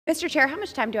Mr. Chair, how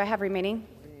much time do I have remaining?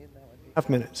 Half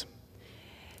minutes.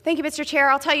 Thank you, Mr.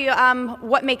 Chair. I'll tell you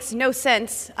what makes no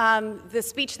sense, the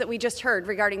speech that we just heard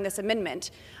regarding this amendment.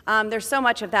 There's so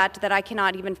much of that I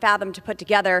cannot even fathom to put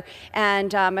together,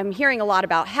 and I'm hearing a lot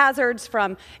about hazards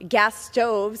from gas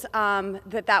stoves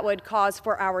that would cause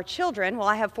for our children. Well,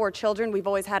 I have 4 children. We've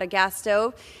always had a gas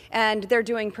stove, and they're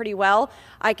doing pretty well.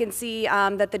 I can see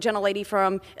that the gentlelady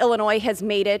from Illinois has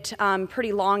made it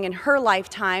pretty long in her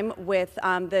lifetime with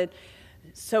the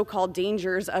so-called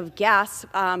dangers of gas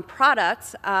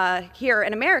products here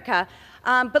in America.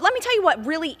 But let me tell you what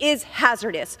really is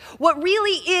hazardous. What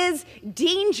really is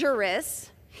dangerous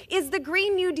is the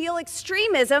Green New Deal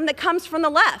extremism that comes from the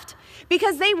left,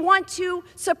 because they want to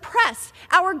suppress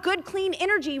our good, clean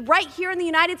energy right here in the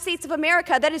United States of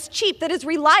America that is cheap, that is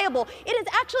reliable. It is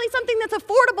actually something that's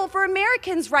affordable for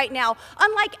Americans right now,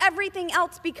 unlike everything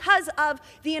else, because of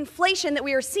the inflation that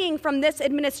we are seeing from this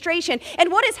administration.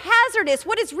 And what is hazardous,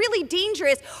 what is really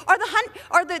dangerous, are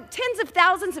the tens of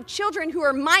thousands of children who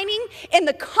are mining in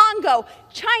the Congo,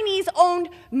 Chinese-owned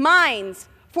mines,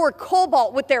 for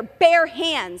cobalt with their bare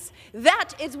hands. That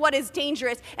is what is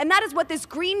dangerous, and that is what this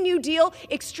Green New Deal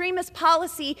extremist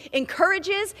policy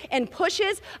encourages and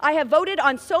pushes. I have voted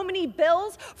on so many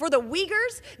bills for the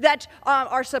Uyghurs that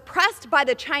are suppressed by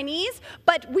the Chinese,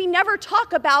 but we never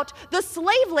talk about the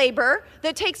slave labor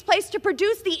that takes place to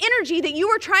produce the energy that you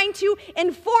are trying to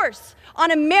enforce on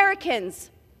Americans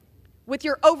with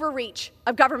your overreach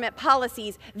of government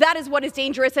policies. That is what is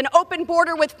dangerous. An open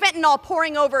border with fentanyl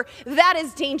pouring over, that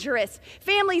is dangerous.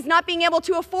 Families not being able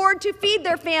to afford to feed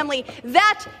their family,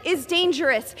 that is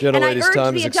dangerous. And I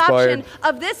urge the adoption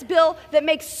of this bill that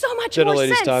makes so much more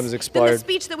sense than the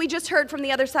speech that we just heard from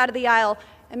the other side of the aisle.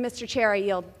 And Mr. Chair, I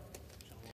yield.